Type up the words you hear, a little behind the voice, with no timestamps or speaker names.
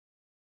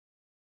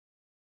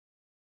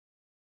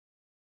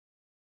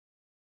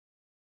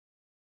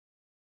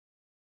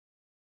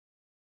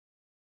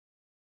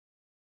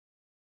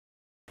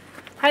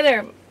Hi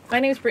there, my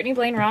name is Brittany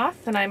Blaine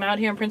Roth and I'm out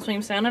here in Prince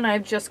William Sound and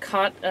I've just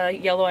caught a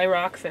yelloweye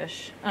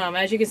rockfish.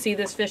 As you can see,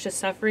 this fish is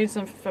suffering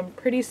from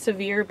pretty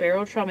severe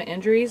barrel trauma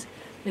injuries.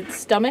 Its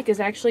stomach is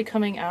actually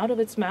coming out of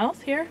its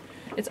mouth here.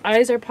 Its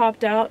eyes are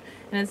popped out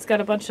and it's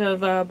got a bunch of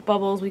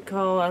bubbles we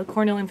call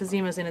corneal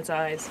emphysemas in its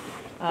eyes.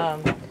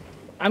 I'm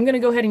going to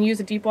go ahead and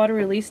use a deep water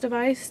release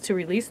device to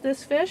release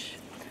this fish.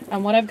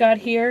 What I've got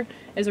here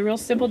is a real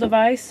simple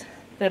device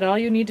that all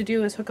you need to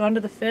do is hook onto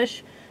the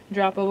fish,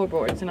 drop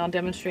overboards, and I'll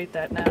demonstrate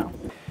that now.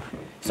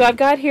 So I've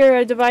got here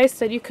a device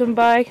that you can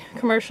buy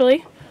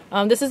commercially.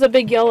 This is a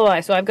big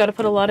yelloweye, so I've got to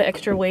put a lot of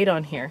extra weight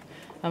on here.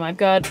 I've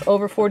got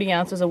over 40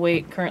 ounces of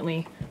weight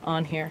currently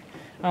on here.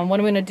 What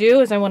I'm going to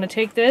do is I want to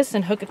take this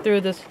and hook it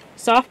through this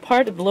soft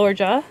part of the lower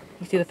jaw.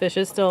 You see the fish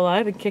is still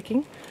alive and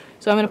kicking.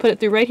 So I'm going to put it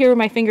through right here where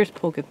my fingers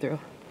poke it through.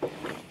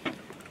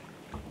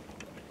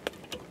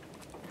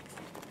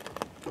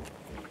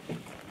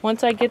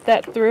 Once I get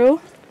that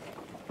through,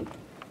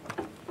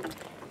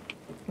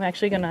 I'm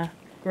actually going to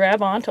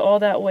grab onto all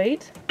that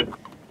weight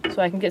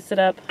so I can get set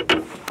up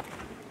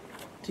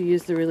to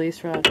use the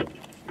release rod.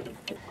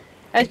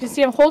 As you can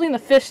see, I'm holding the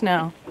fish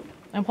now.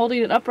 I'm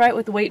holding it upright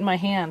with the weight in my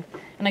hand,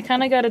 and I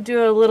kind of got to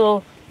do a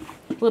little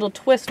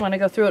twist when I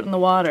go through it in the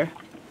water.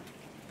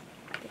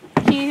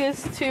 The key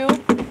is to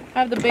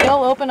have the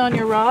bail open on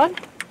your rod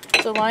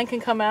so the line can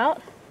come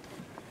out.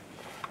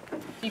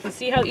 You can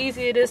see how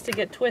easy it is to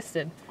get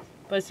twisted.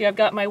 But see, I've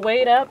got my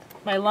weight up,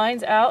 my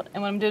line's out,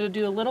 and I'm going to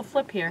do a little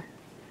flip here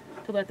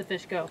to let the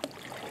fish go.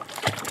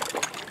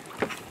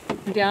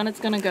 And down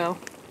it's going to go.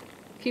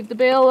 Keep the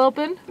bail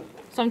open.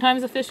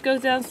 Sometimes the fish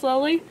goes down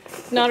slowly.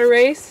 It's not a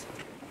race.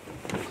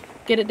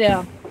 Get it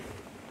down.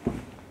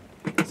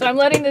 So I'm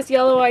letting this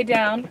yelloweye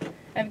down.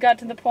 I've got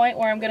to the point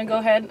where I'm going to go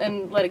ahead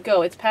and let it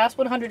go. It's past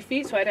 100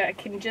 feet, so I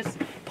can just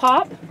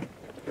pop.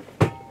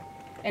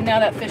 And now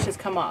that fish has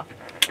come off.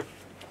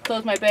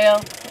 Close my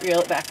bail, reel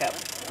it back up.